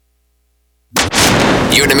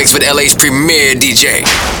You're in the mix with LA's premier DJ,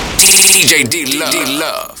 DJ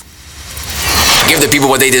D-Love. Give the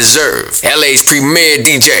people what they deserve. LA's premier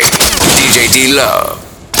DJ, DJ D-Love.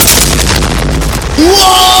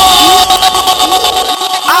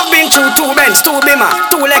 I've been through 2 Benz, 2 Beamer,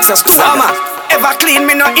 2 Lexus, 2 Hummer. Ever clean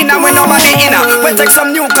me no inner when nobody inner. When take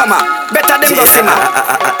some newcomer, better than go simmer.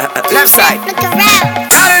 Left side.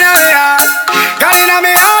 God inna me heart, God inna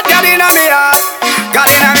me heart, God inna me heart,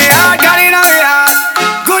 God inna me heart, God inna me heart.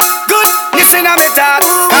 Good, listen to me talk.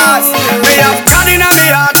 Cause me have God inna me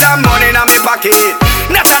heart and money inna me pocket.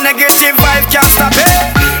 Not a negative vibe can't stop it.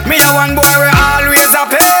 Me a one boy we always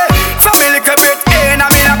happy. Family little bit inna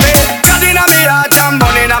me happy. God inna me heart and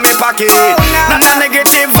money inna me pocket. Not a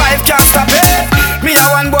negative vibe can't stop it. Me a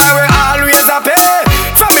one boy we always happy.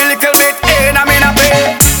 Family little bit inna me happy.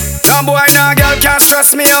 No boy no girl can't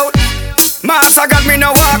stress me out. Master got me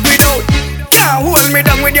no walk without. Can't hold me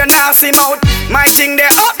down with your nasty mouth. My thing they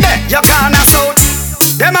up there, you can't ass out.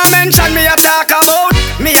 Them a mention me a talk about.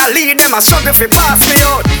 Me a lead them a struggle fi pass me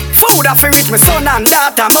out. Food a fi reach me son and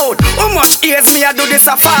daughter mouth. How much years me a do this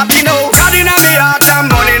a 40 now. God inna me heart and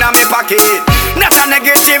money inna me pocket. Not a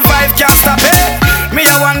negative vibe can't stop it. Me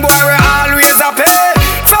a one boy we always happy.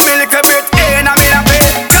 Family little bit inna me happy.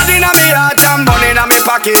 God inna me heart and money inna me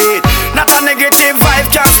pocket. Not a negative vibe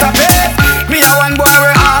can't stop it. Me a one boy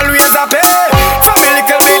we always happy. Family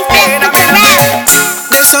little bit inna me happy.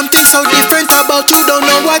 There's something so different about you, don't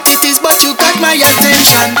know what it is, but you got my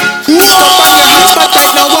attention. Up on your spot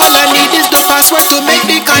right now, all I need is the password to make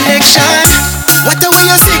the connection. What the way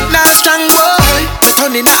you signal strong boy,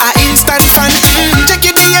 turning a instant fan. Check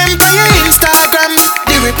your DM by your Instagram.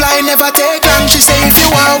 The reply never take long. She say if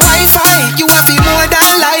you want Wi-Fi, you have to more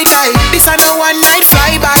than like I. This a no one night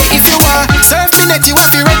flyby. If you want surf the net, you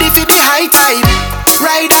have to ready for the high tide.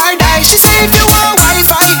 Ride or die. She say if you want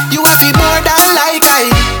Wi-Fi, you have to more than like I.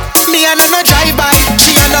 Me and no drive by.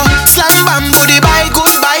 She a no slam bam goodie bye,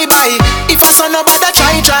 goodbye bye. If I saw nobody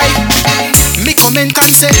try. Me comment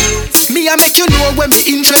and say, me a make you know when me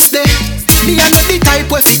interested. Me a not the type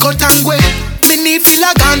where fi cut and go. Me need feel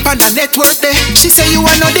a gun pan a network there. She say you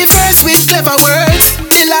are not the first with clever words.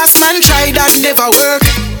 The last man tried and never work.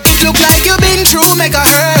 It look like you been through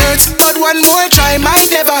megahertz, but one more try might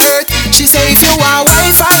never hurt. She say if you want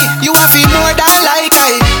Wi-Fi, you have to more than like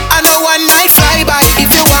I. And a one night flyby.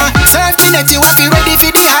 If you want surf the net, you have to ready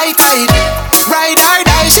for the high tide. Ride or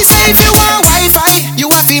die. She say if you want Wi-Fi, you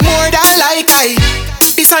have to more than like I.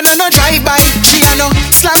 This a no drive by. She a no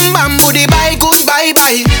slam bam goodie bye, goodbye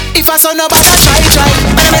bye. If I saw nobody try.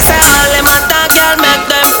 When me say all them attack, girl, make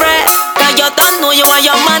them fret. Cause you don't know you and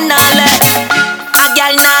your man not let. A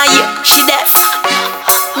girl nah you, she deaf.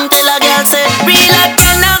 Tell a girl say, real a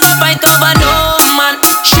girl now go fight over no man.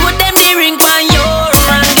 Show them the ring on your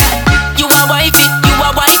hand. You a wifey, you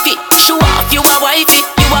a wifey. Show off, you a wifey,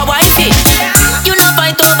 you a wifey. You no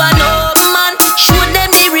fight over no man. Show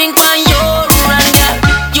them the ring on your hand.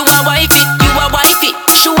 You a wifey, you a wifey.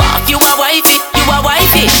 Show off, you a wifey, you a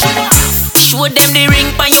wifey. Show them the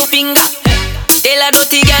ring on your finger. Tell a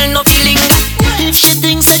dirty girl no feeling. If she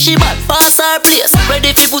thinks that she bad, pass her place.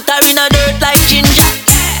 Ready to put her in a dirt like ginger.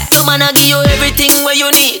 Your man a give you everything where you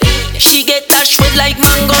need. She get that sweat like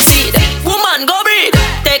mango seed. Woman go breed.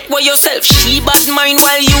 Take for yourself. She bad mind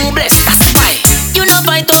while you bless. That's why you no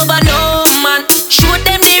fight over no man. Show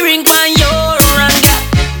them the ring on your hand.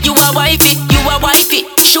 You a wifey, you a wifey.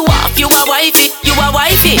 Show off, you a wifey, you a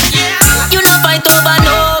wifey. You no fight over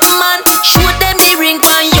no man. Show them the ring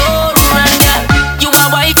on your hand. You a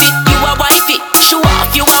wifey, you a wifey. Show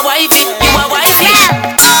off, you a wifey, you a wifey.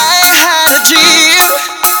 I had a dream.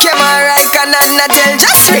 Came alright, Canada tell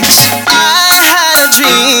just rich. I had a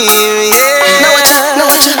dream, yeah. Now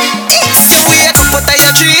watch ya. You wake up out of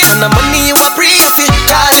your dream and the money you a pray of it.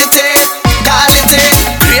 Call it in.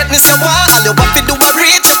 Greatness a wall, you have to do a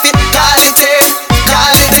reach of it. Call it in.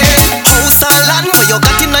 House or land where you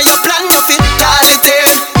got in your plan of it. Call it in.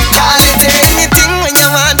 Anything when you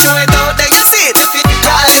want to it out there, you see it if it.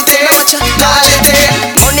 Call it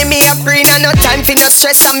in. Money me a bring and no time for no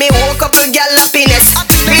stress. And me woke up a girl happiness.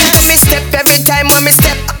 Real to me step every time when me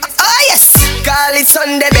step. Oh yes, call it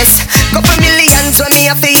Sunday best. Couple millions when me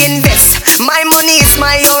have to invest. My money is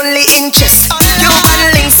my only interest. Cuban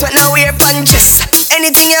links when I wear punches.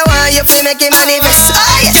 Anything you want, you feel make it manifest.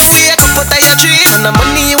 Oh yes. You wake up out of your dream and the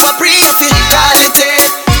money you a pray of it. Call it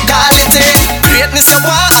in. Greatness a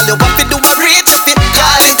wall, you have to do a reach of it.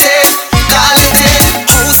 Call it in.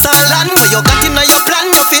 House or land where you got in your plan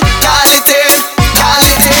of it. Call it in.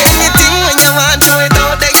 Anything when you want to it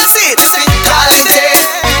out there, you see it if it. Call it in.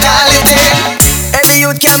 Every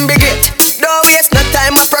youth can be great. Don't waste no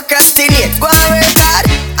time or procrastinate. Go and work hard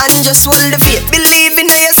and just hold the faith. Believe in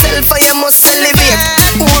yourself or you must elevate.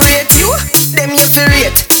 Who rate you? Them you feel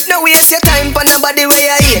rate. No waste your time for nobody where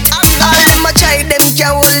you hate. All them a try, them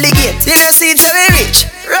can't hold the gate. You know see it's very rich,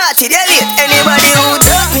 ratty, they late. Anybody who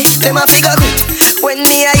doubt me, them a figure quit. When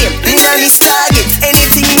me a aim, me a miss target.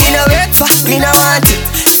 Anything me no work for, me no want it.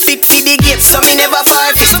 50 the gate, so me never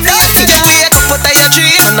forfeit. So me to get wake up out of your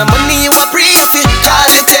dream, and the money you a pray for.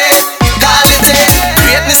 Call it in, call it in.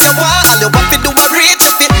 Greatness you want, all you want to do a reach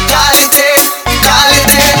of it. Call it in, call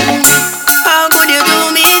it in. How could you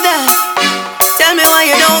do me that? Tell me why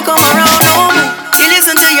you don't come around no more. You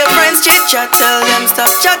listen to your friends chit chat, tell them stop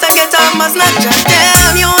chat and get off my Snapchat.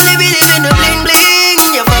 Damn, you only believe in the bling bling.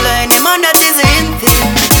 You follow any man that is in thing.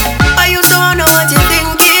 I used to wonder what you're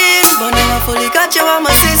thinking, but now I fully got you on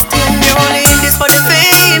my system. You're only in this for the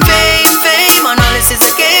fame, fame, fame, and all this is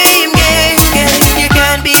a game, game, game. You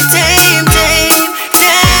can't be tame, tame.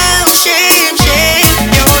 Damn, shame, shame.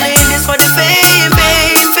 You're only in this for the fame,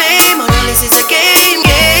 fame, fame, and all this is a game,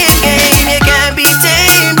 game, game. You can't be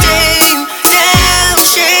tame, tame. Damn,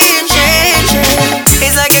 shame, shame, shame.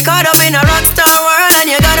 It's like you're caught up in a rockstar world and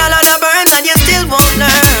you got a lot of burns and you still won't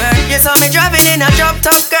learn. You saw me driving in a drop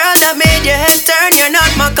top, girl, that made your head turn. You're not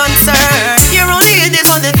my concern. You're only in this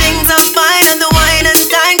for the things I'm buying and the wine and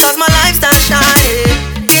dine, cause my lifestyle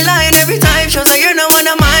shine. You're lying every time, shows that you're not one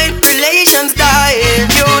of mine. Relations dying.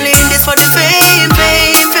 You're only in this for the fame,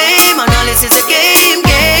 fame, fame, and all this is a game,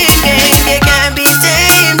 game, game. You can't be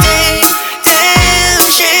tame, tame. Damn,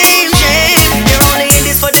 shame, shame. You're only in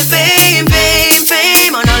this for the fame, fame,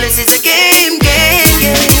 fame, and all this is a game, game,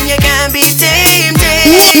 game. You can't be tame,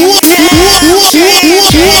 tame.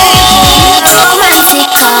 Romantic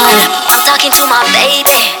call, I'm talking to my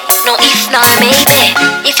baby. No if, not maybe.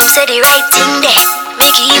 If you say the right thing there,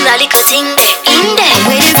 make it him a little thing there, in there. I'm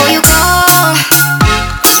waiting for you call.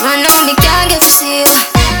 Run on me, can't get to see you.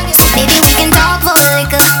 Maybe we can talk for a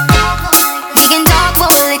little. We can talk for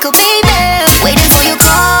a little, baby. Waiting for you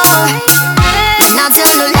call. Not tell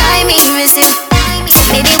no lie, me miss you.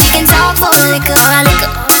 Maybe we can talk for a little.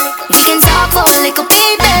 We can talk for a little,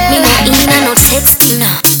 baby. Me no in and no texting,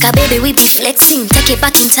 cause baby we be flexing. Take it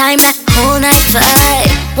back in time, that whole night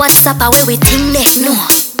vibe. WhatsApp where we think that, no.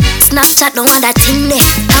 Snapchat don't want that thing there.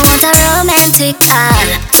 I want a romantic call,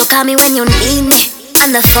 so call me when you need me.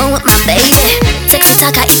 On the phone with my baby, text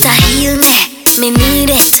talk it a heal me. Me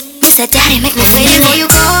need it. Me say daddy make me feel Before it. you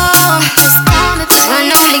call, run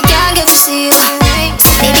on me, can't get to see you.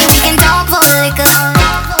 Maybe we can talk for a little.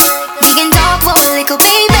 We can talk for a little,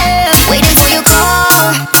 baby. Waiting for your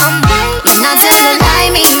call. Not tell no lie,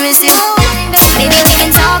 me miss you. Maybe we can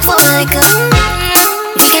talk for a little.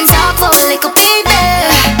 We can talk for a little, baby.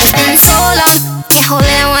 It's been so long, yeah, holding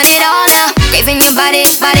I want it all now. Craving your body,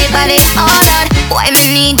 body, body, all that. Why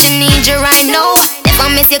me need you right now. Never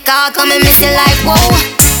miss your call, come and miss you like whoa.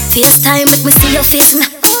 FaceTime make me see your face now.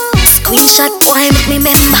 Screenshot boy make me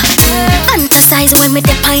remember. Fantasize when me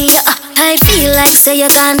dip on you. I feel like say you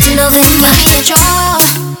gone to November. Give me a draw.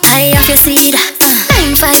 I have to see that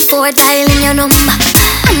 954 dialing your number.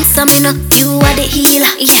 Answer me now, you are the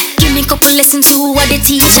healer. Yeah, give me couple lessons, who are the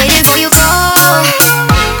teacher. Waiting for you call.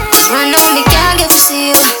 Run on me, can't get to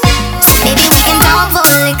see you. Maybe we can talk for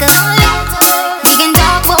a little. We can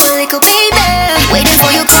talk for a little, baby. Waiting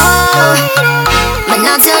for you call. But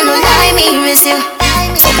not tell no lie, me miss you.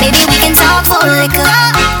 But maybe we can talk for a little.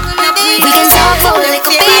 We can talk for a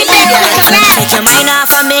little, baby. Take your mind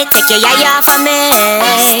off of me, take your yaya off of me.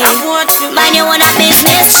 Mind you want a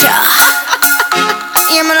business, sure.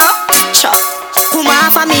 Hear me now? Sure. Come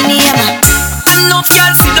off of me name. Enough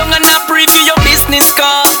y'all sit down and not preview your business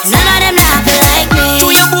card. None of them not happy like me. To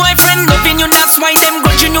your boyfriend loving you, that's why them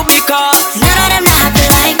grudging you because None of them not happy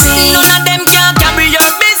like me. none of them can carry your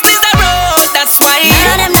business around. That's why None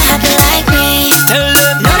of them not happy like me. tell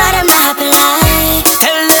them, None of them not happy like.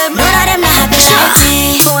 tell them. None of them not happy like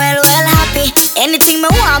me. Well, happy. Anything me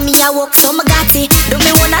want, me I work so me got it. Do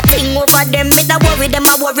me wanna thing over them, me da worry them,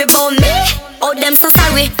 I worry about me. Oh, them so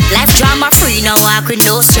sorry. Life drama free, no walk with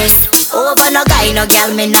no stress. Over no guy, no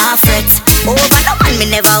girl, me nah fret. Over no man, me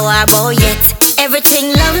never war about yet.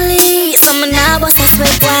 Everything lovely, so me nah bust a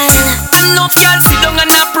sweat while. Enough y'all sit down and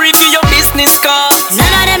not preview your business card. None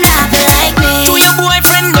of them not happy like me. To your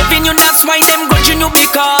boyfriend loving you, that's why them grudging you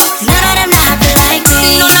because None of them not happy like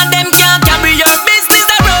me. none of them can carry your business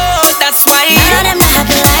around. That's why None of them not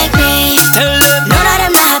happy like me. tell them, None of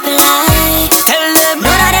them not happy like. tell them.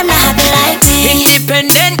 None of them not happy like me.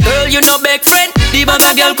 Independent girl, you no big friend. The bag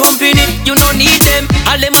of girl company, you no need them.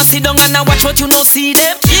 All them a sit down and a watch what you no see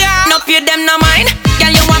them. Yeah. No pay them no mind.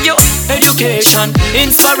 Girl, you have your education,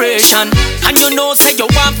 inspiration, and you know say you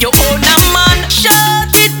have your own a man.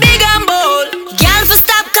 Shout it big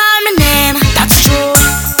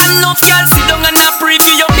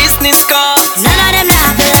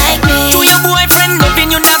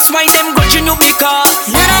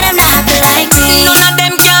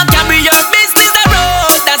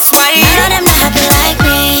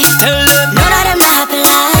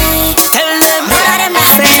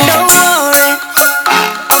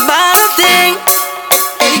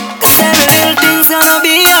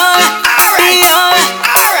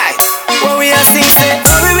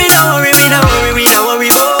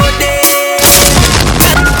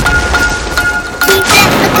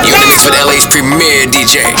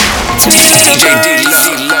DJ. DJ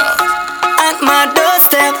D-Love. At my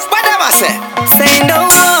doorstep, what am I say? Saying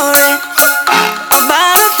don't worry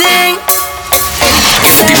about a thing.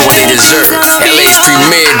 Give the people what they deserve. LA's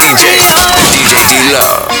premier DJ. DJ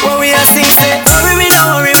D-Love. What we are sing say, worry me,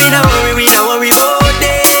 no worry me, no worry me, no worry about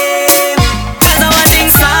them. Cause our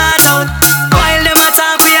things start out, while them a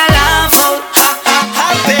talk we a laugh out. Ha ha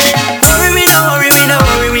happy. Worry me, no worry me, no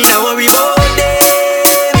worry me, no worry about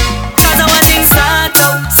them. Cause our things start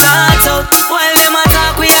out, while them a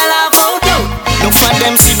talk we a laugh out. Yo. No for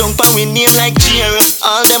them sit down pa we name like cheer.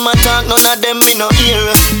 All them a talk, none of them me no hear.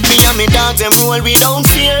 Me and me dogs them roll without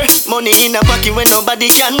fear. Money in a pocket when nobody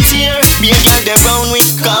can tear. Be a girl them round we,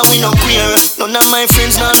 cause we no queer. None of my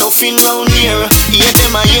friends not nothing round here. Hear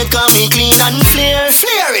them a hate cause me clean and flare.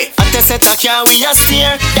 Flare it. At the set a car we a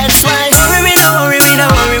steer. That's why Worry me, no worry me, no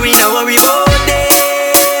worry me, no worry about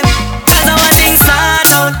them. Cause our things start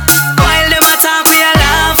out, while them a talk we a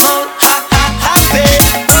laugh out. Ha ha happy.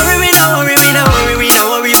 Worry me, no worry me, no worry me, no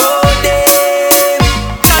worry about them.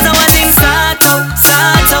 Cause our things start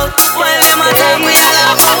out, while them a talk we a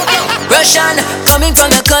laugh out. Russian, coming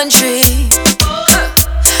from the country,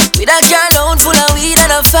 with a car loan full of weed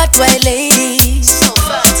and a fat white lady. So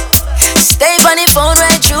fat. Stay on the phone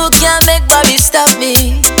right through, can't make Bobby stop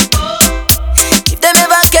me. If them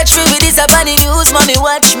ever catch me with this up on the news, mommy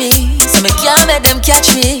watch me, so me can't let them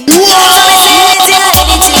catch me. So me say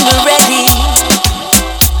anything we ready.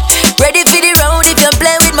 Ready for the round, if you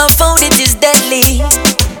play with my phone it is deadly.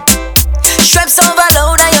 Straps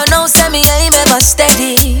overload and you know send me aim ever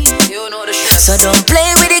steady. So don't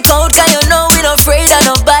play with the code, cause you know we not afraid of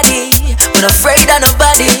nobody. We not afraid of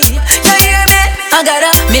nobody. You hear me? I got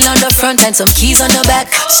a mill on the front and some keys on the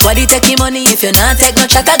back. Swaddy take your money if you not take no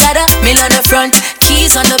chat. I got a mill on the front,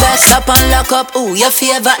 keys on the back. Stop and lock up, ooh, your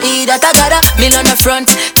favor eat that. I got a mill on the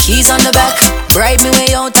front, keys on the back. Bribe me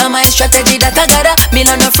way out on my strategy that I got a mill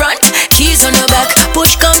on the front, keys on the back.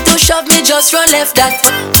 Push come to shove me, just run left that.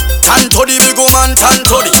 Tan to the big woman, tan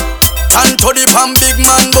to the pan big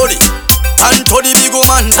man body. Tan to the big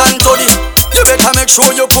woman, tan to the. You better make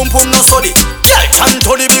sure your pum pum no soddy. Girl, tan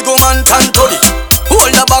to the big woman, tan to the.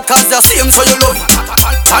 Hold the back as the same so you love it.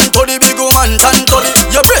 Tan to the big woman, tan to the.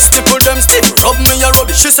 Your breast nipple them stiff, rub me a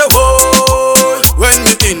rubbish. She say, boy, when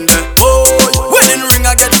me in there, boy, wedding ring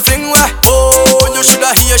I get fling where. Oh, you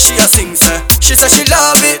shoulda hear she a sing say. She say she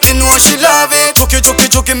love it, me know she love it.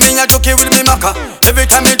 Juki, me a juki with me maka. Every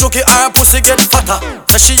time me juki, her pussy get fatter.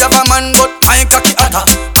 Say she have a man, but my cocky hotter.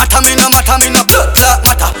 Matter me no blood clot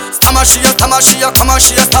matter. Stammer she a, come on she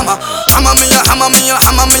a stammer. Hammer me a hammer.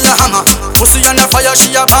 Pussy on the fire,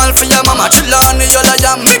 she a call for your mama. Chill on the yellow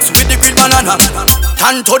yam mixed with the green banana.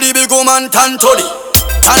 Tan to the big woman, tan to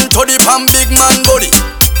the pan big man body.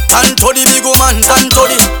 Tan to the big woman, tan to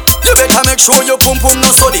the. You better make sure your pum pum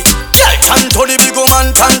no soddy. Girl, tan to the big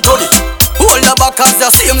woman, tan to the. Hold the back as the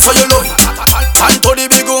same so you love it. Tan to the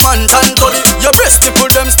big woman, tan to the. Your breast nipple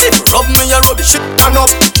them stiff, rub me a rubbish. turn up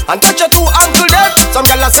and touch your two ankle them. Some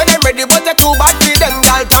gyal say them ready but they too bad for them.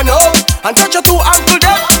 Gyal turn up and touch your two ankle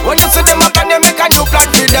them. When you see them up and you make a new plan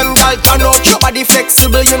for them. Gyal turn up, your body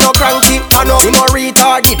flexible, you no cranky. Turn up, you no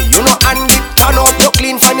retarded, you no handy. Turn up, you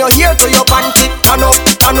clean from your hair to your panty. Turn up,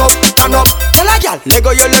 turn up, turn up. Tell a gyal,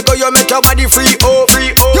 lego you make your body free oh,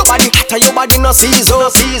 free oh. Your body hotter, your body no seize oh,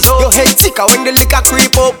 seize oh. Your head sicker when the liquor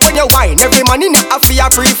creep up. When you wine, every man in a fear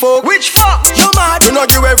free folk. Which fuck? You mad? You no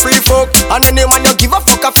give a free folk. And any man you give a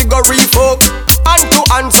fuck a figure folk. Hand to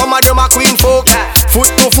hand, some of them a queen folk.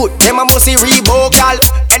 Foot to foot, them a must see Reebok, gal.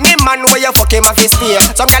 Any man where you fuck him a fist spear.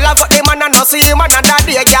 Some gal a fuck them and a no see him another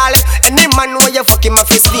day, gal. Any man where you fuck him a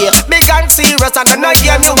fist spear. Big and serious and no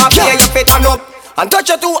game you a play. You fit turn up and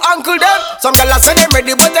touch your two ankle them. Some gal a say them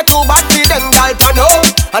ready but they too bad for them. Gal turn up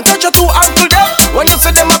and touch your two ankle them. When you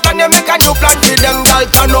see them up and you make a new plan for them. Gal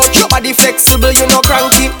turn up, your body flexible, you no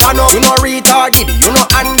cranky. Turn up, you no retarded, you no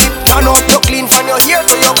handy. Turn up, you clean from your hair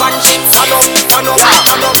to your panty. Turn up, turn up,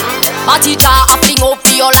 turn up. My teacher a fling up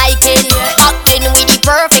for your liking. Back then with the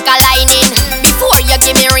perfect aligning. Before you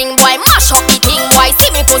give me ring, boy, mash up the thing, boy. See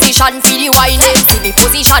me position for the whining. See me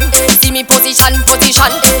position, see me position,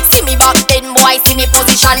 position. See me back then, boy, see me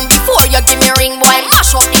position. Before you give me ring, boy,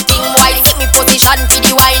 mash up the thing, boy. See me position for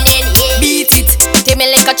the whining. Yeah. Beat it, take me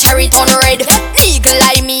like a cherry turn red. Legal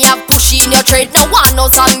eye me have push in your tread. No one no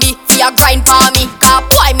zombie, for your grind for me. Cause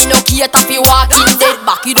boy, me no cater for walking dead.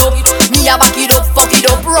 Back it up, me a back it up, fuck it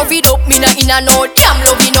up, rough it up. Me no in a no damn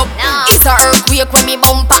loving up. It's a earthquake when me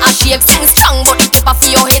bumper a shake. Sing strong but the tip of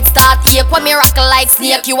your head start ache. When me rock like like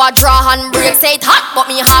snake. You a draw and break. Say it hot, but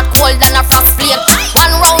me heart cold than a frost flake.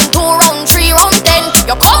 1 round, 2 round, 3 round, 10.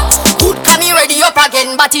 You come, good, can me ready up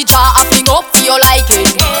again. But he draw a fling up, feel like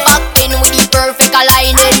it. Back in with the perfect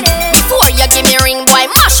aligning. Before you give me ring, boy,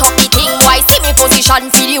 mash up the thing, boy. See me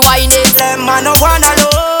position, feel the whining. Them man no one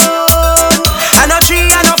alone. I no 3,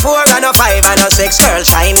 I no 4, I no 5, I no 6. Girl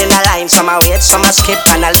shine in a line. Some I wait, some I skip,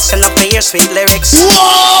 and I listen up to your sweet lyrics.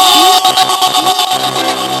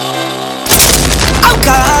 Oh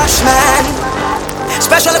gosh, man.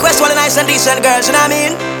 Special request for the nice and decent girls, you know what I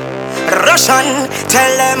mean? Russian, tell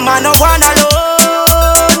them I no one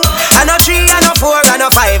alone. I no 3, I no 4, I no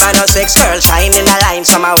 5, I no 6. Girl shine in a line.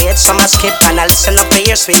 Some I wait, some I skip, and I listen up to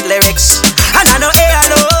your sweet lyrics. And I no A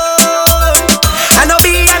alone. I no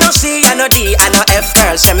B, I no C, I no D, I no F.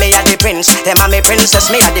 Girls say me a the prince. Them a me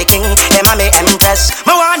princess, me a the king. Them a me empress.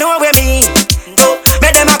 Me want know where me do.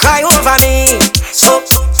 Make them a cry over me. So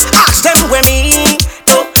ask them where me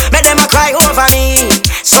do. Make them a cry over me.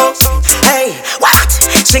 So hey, what?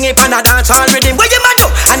 Sing it on a dance hall rhythm. What you man do?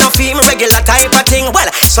 I no feel me regular type of thing. Well,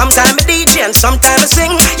 sometimes I DJ and sometimes I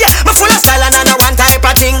sing. Yeah, me full of style and I know one type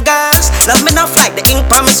of thing. Girls love me enough like the ink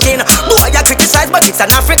on my skin. Boy, I criticize, but it's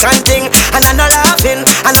an African thing. And I no laughing,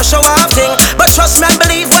 I no show off thing. But trust me and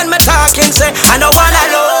believe when me talking. Say I no one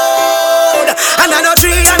alone. And I no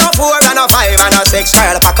 3, I no 4, I no 5, I no 6.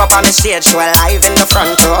 Girl, pack up on the stage, show live in the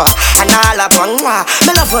front row. And all up one more,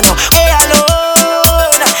 me love you no A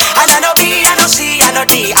alone. And I no B, I no C, I no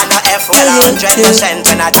D, I no F. Well, 100%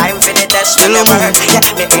 when I time for the test when the work. Yeah,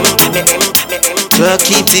 me him. Clock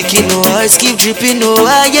keep ticking, no hearts keep dripping, no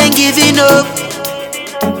I ain't giving up.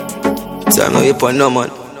 Time away for no man.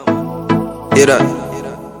 Hear that?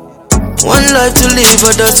 One life to live,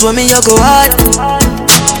 but that's why me a go hard.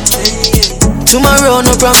 Tomorrow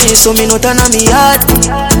no promise, so me not turn on me heart.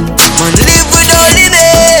 Man live without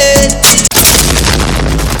limit.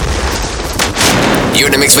 You're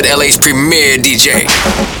in the mix with LA's premier DJ,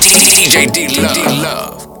 DJ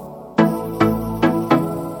D-Love.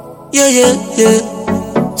 Yeah.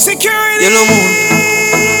 Security. Yellow moon.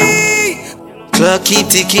 Clock keep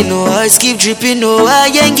ticking, no hearts keep dripping, no I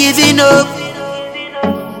ain't giving up.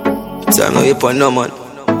 Time away for no man.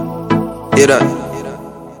 Hear that?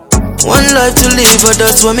 One life to live, but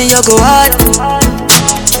that's why me a go hard.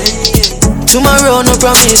 Tomorrow no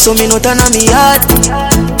promise, so me not turn on me heart.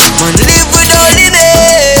 Man live without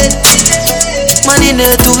limit. Man in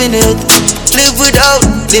it to win it. Live without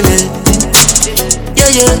limit.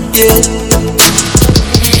 Yeah.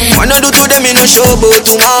 Wanna do to them in a show about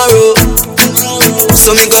tomorrow.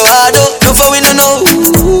 So me go hard up, no for we no know.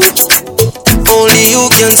 Only you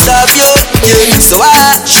can stop you, yeah. So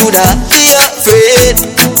why should I be afraid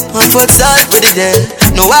of what's up with it then?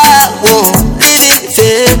 No, I won't live in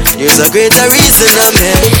fear. There's a greater reason I'm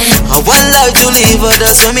here. I want life to live, but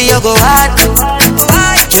that's why me I go hard.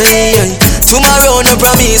 Yeah. Tomorrow no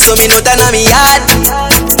promise, so me not turn on me hard.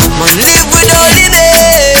 Man live without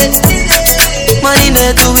limit. Man in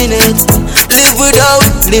it to win it. Live without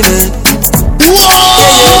limit.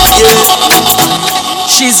 Yeah.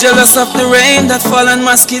 She's jealous of the rain that fall on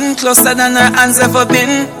my skin, closer than her hands ever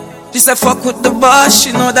been. She said fuck with the boss,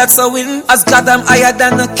 she know that's a win. As God I'm higher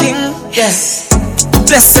than a king. Yes.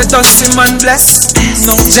 Blessed don't see man bless.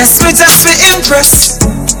 No, just be impress.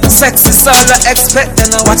 Sex is all I expect,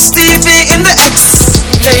 then I watch TV in the X.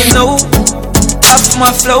 They know, off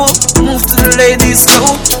my flow, move to the ladies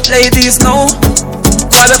slow. Ladies know,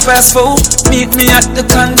 quarter past 4, meet me at the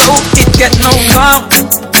condo. It get no calm.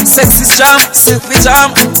 Sex is jam, silky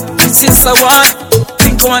jam. Since I want,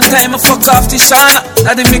 think one time I fuck off the shana.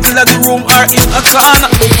 At the middle of the room or in a corner.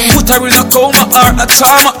 Put her in a coma or a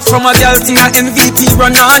trauma. From a girl thing a MVP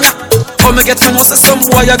run on ya. How me get to know say some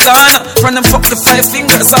boy a Ghana. From them fuck the 5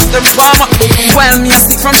 fingers off them palmer. While me a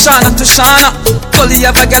stick from Shana to Shana. Gully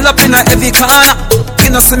have a girl up in a heavy corner. You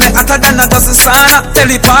know see me hotter than a dozen sauna. Tell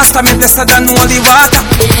the pastor me blessed than holy water.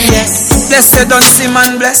 Yes, blessed don't see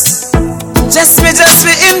man bless. Just be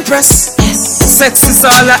impressed. Yes. Sex is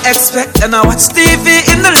all I expect, and I watch TV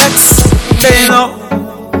in the Lex. They know,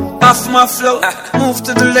 off my flow, move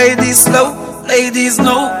to the ladies slow. Ladies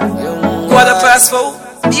know, quarter past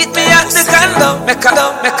 4, meet me at the condo. Make a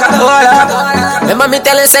do. Remember me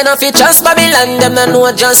tell you say no fi trust Babylon. Them no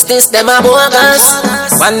know justice, them a bogus.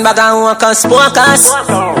 One bag of workers, pokers.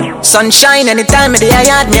 Sunshine anytime me the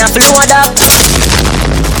yard, me a float up.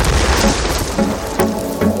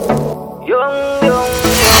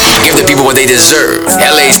 Give the people what they deserve.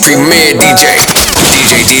 LA's premier DJ,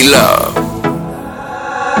 DJ D-Love.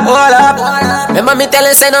 Hold up. Remember me tell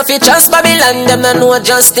you say no fi trust Babylon. Them no know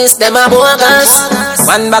justice, them a bogus.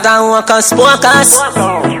 One bag of workers, pokers.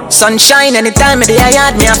 Sunshine anytime of the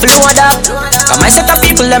yard, me have to load up. Cause my set of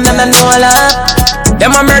people, them know love.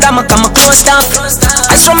 Them a murder, me come a close up.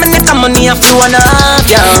 I saw my neck and money a flowing up,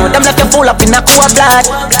 yeah. Them left you full up in a cool blood.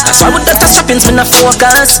 That's why we just a strapping to no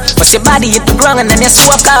focus. Bust your body hit the ground and then you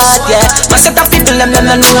swap out, yeah. My set of people, them know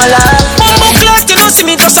love. Bumbo clock, you know see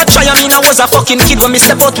me just a try. I mean I was a fucking kid when me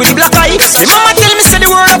step out with the black eye. My mama tell me say the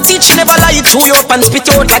word of teach never lie. Chew you up and spit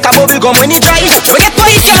you out like a bubble gum when you dry. We get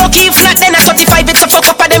quiet, you lucky if not then at 35 it's a fuck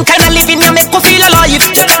up of them kind of living you make you feel alive.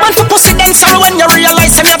 Man for pussy then sorrow when you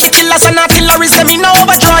realize them have the killers and artillery say me no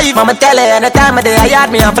overdrive. Mama tell you anytime of the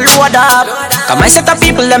yard me have to load up. Cause my set of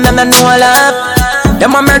people them know love.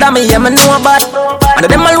 Them a murder me, yeah me know about. And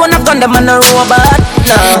them alone have gun them and no robot.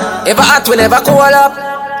 Nah, ever hot will ever cool up.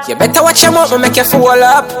 You better watch your mouth, me make you fall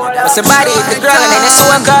up. Cause the body hit the ground and then you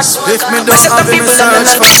swag up. If me don't have me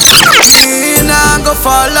search for me, nah go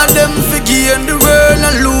follow them for gain the world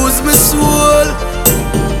and lose my soul.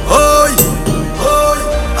 Oh,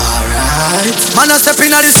 alright. Man I step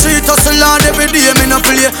inna the street, hustle hard every day, me no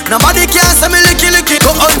play. Nobody can say me licky. Go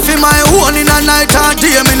out for my own in a night and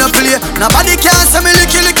day, me no play. Nobody can say me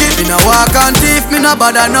licky. Me no walk and thief, me no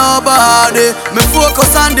bother nobody. Me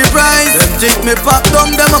focus on the prize. Them think me pop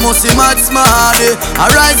down, them I must see mad smarty.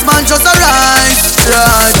 Arise man, just arise.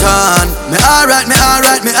 Right on. Me alright. Me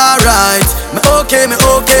okay.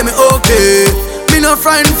 Me no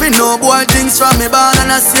friend fi no boy things from me born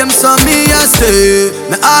and the same so me a say.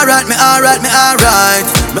 Me alright. Me okay.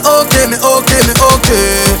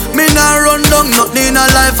 Me nah run down nothing in a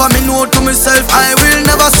life and me know to myself I will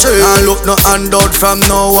never stray. I look no handout from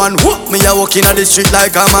no one. Me a walking on the street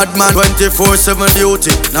like a madman. 24/7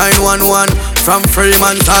 duty, 911. From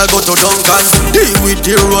Freeman I'll go to Duncan. Deal with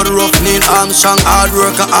the road rough, Neil Armstrong. Hard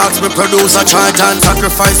worker ask me produce a chant and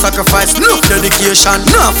sacrifice. No dedication.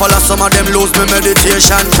 Nah follow some of them lose me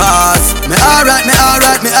meditation. Cause me alright. Me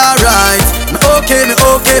okay.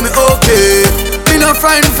 Me no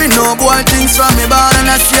friend fi no boy things from me born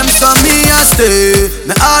and the same so me a stay.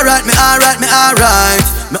 Me alright. Me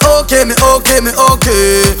okay. Me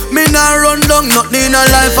nah run down nothing in a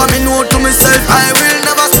life and me know to myself I will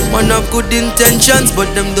never. Man have good intentions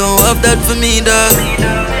but them don't have that for me, dog.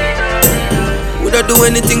 Would I do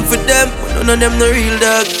anything for them? But none of them no real,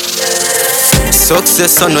 dog.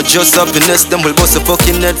 Success and not just happiness. Them will bust a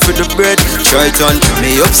fucking head for the bread. Try it on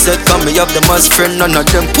me upset, cause me have them as friend. None of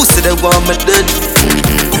them pussy they want me dead.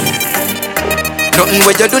 Nothing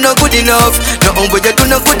where you do not good enough.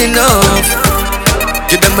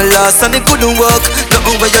 Give them a loss and it couldn't work.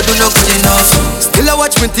 Nothing where you do not good enough. Still I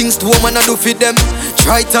watch me things to woman I do for them.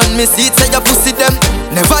 Try it on me see it say you pussy them.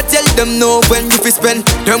 Never tell them no when you fi spend.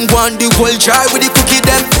 Them want the whole jar with the cookie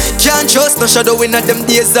them. Can't trust no shadow in at them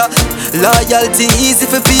days. Loyalty easy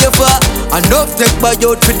for pay for. Enough take buy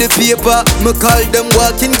out for the paper. Me call them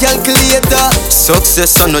walking calculator.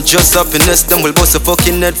 Success and not just happiness. Them will bust a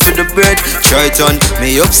fucking head for the bread. Try it on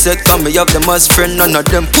me upset cause me have them as friend. None of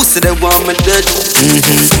them pussy they want me dead.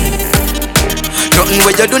 Nothing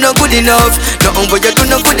where you do not good enough.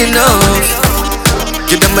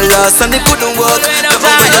 Give them a loss and it couldn't work.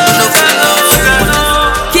 Nothing where you do not good enough.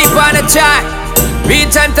 Keep on the track,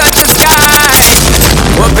 reach and touch the sky.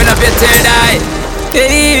 Open up your third eye.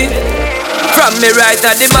 Hey. From me right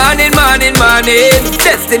at the morning.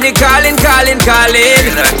 Destiny calling.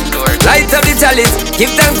 Light up the chalice, give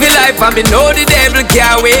thanks for life and me know the devil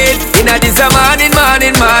can't wait. Inna this a morning. Bad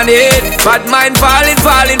mind falling.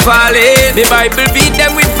 The Bible beat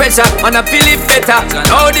them with pressure, and I feel it better.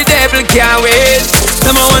 Know the devil can't wait.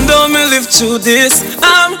 Them I wonder how me live through this.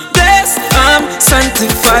 I'm blessed, I'm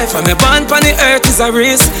sanctified. From me born on the earth is a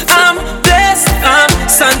risk. I'm blessed, I'm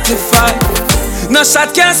sanctified. No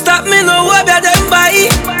shot can't stop me, no way better them buy.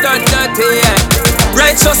 Don't dirty, yeah.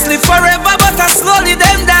 Righteously forever, but I slowly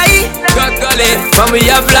them die. God golly, when we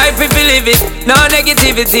have life if we live it. No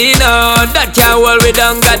negativity, no. That can't hold we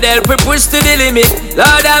down, God help we push to the limit.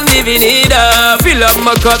 Lord, I'm giving it up. Fill up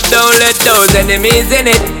my cup, don't let those enemies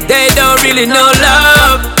in it. They don't really know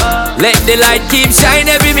love. Let the light keep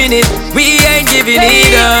shine every minute. We ain't giving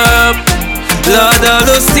it up. Lord, all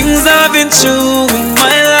those things I've been through in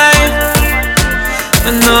my life,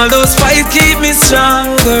 and all those fights keep me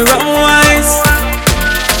stronger and wise.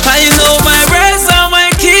 I know my words are my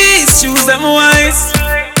keys, choose them wise.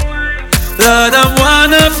 Lord, I'm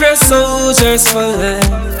one of your soldiers for life.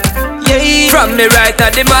 Yeah. From me right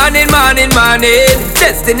at the morning.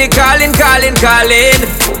 Destiny calling.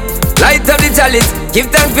 Light up the chalice, give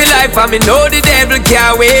thanks for life and me know the devil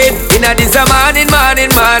can't wait. Inna this a morning. Bad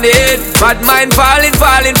mind falling.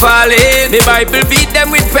 The Bible beat them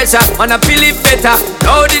with pressure, and I feel it better.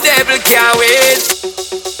 Know the devil can't wait.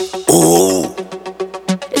 Oh,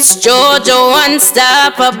 It's Jojo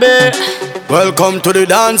unstoppable. Welcome to the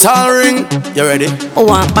dance hall ring. You ready? Oh,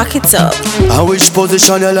 back it up. Which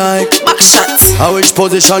position you like? Back shots. Which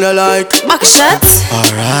position you like? Back shots.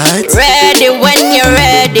 Alright. Ready when you're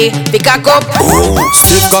ready. Pick a cup.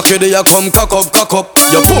 Stiff cocky there you come cock up, cock up.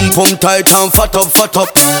 Your pum pum tight and fat up, fat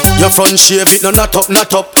up. Your front shape it no not up,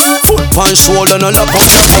 not up. Foot pan shoulder no lap up,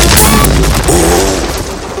 lap up.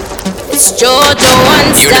 It's Jojo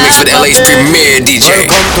unstoppable. You're in the mix with LA's premier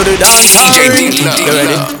DJ. Welcome to the dance hall ring. You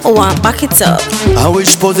ready? Oh, back it up.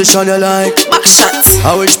 Which position you like? Back shots.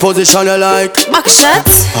 Which position you like? Back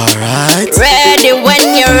shots. Alright. Ready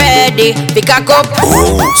when you're ready. Pick a cup.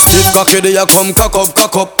 Stiff cocky there you come cock up,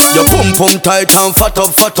 cock up. Your pum pum tight and fat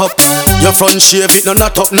up, fat up. Your front shape it no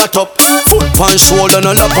not up, not up. Foot pan shoulder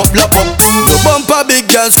no lap up, lap up. Your bumper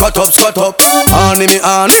big girl squat up, squat up. Honey me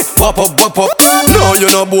honey, wop up, wop up. No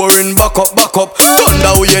you no boring, back up, back up.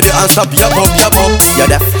 Thunder we hear the and stop, yap up, yap up. You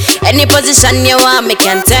deaf? Any position you want me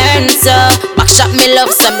can turn so. Back shot me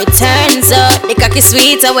love so me turns up. The cocky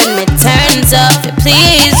sweeter when me turns up. To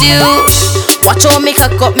please you. Watch how me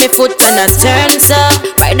cock up me foot and I turns up.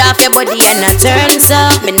 Ride off your body and I turns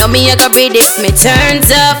up. Me know me a go breathe if me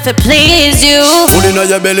turns up. To please you. Put in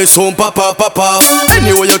your belly soon pop off, pop off.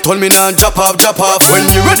 Anyway you told me now drop off, drop off. When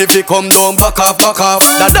you ready fi come down back off, back off.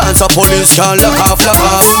 The dancer police can lock off, lock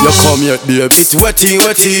off. You come yet babe, it's wetty,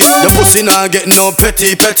 wetty. Your pussy now get no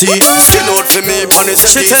petty, petty. Skin out for me, pony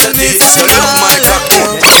setty, setty. You love my cock.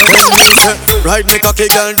 Right me cocky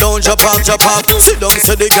girl down, jump off, jump off. Sit down,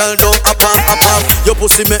 say the girl down, up off, up off. Your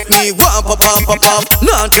pussy make me want pop off, pop off.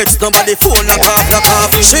 Nah text nobody, phone knock off, knock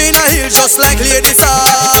off. She in a heel just like ladies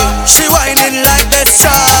are. She whining like this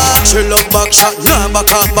shot. She love back shot, nah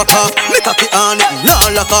back off, back off. Me cocky on it,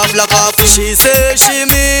 nah lock off, lock off. She say she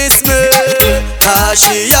miss me, cause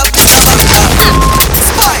she a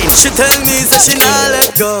spine. She tell me that she nah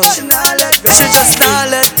let go. She just nah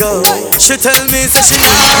let go. She tell me that she nah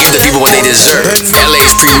let go. Give the people what they deserve.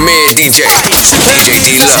 LA's premier DJ, DJ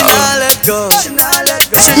D Love. She nah let go.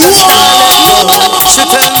 She just nah let go. She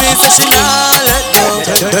tell me that she nah let go.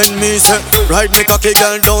 Tell me say, ride me cocky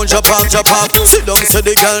girl down, jump off, jump off. Sit down, say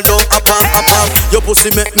the girl down, up off, up off. Your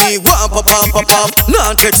pussy make me want pop off, pop off.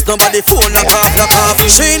 Nah text nobody, phone knock off, knock off.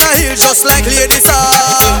 She in a heel just like ladies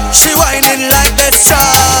are. She whining like this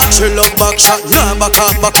shot. She love back shot, nah back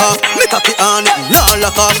off, back off. Me cocky on it, nah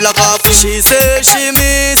lock off, lock off. She say she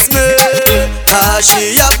miss me, cause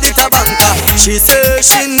she have the tabanka. She say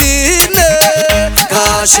she need me,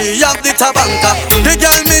 cause she have the tabanka. The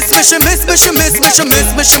girl miss me, she miss me, she miss me, she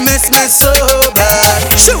miss me, she miss me so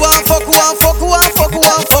bad. She want fuck, want fuck, want fuck,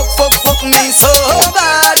 want fuck, fuck, fuck me so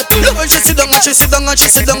bad. Look when she sit down and she sit down and she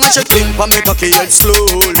sit down and she think for me cocky head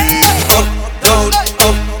slowly. Up, down,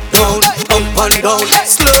 up, down, up and down,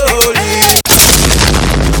 slowly.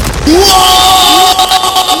 Whoa!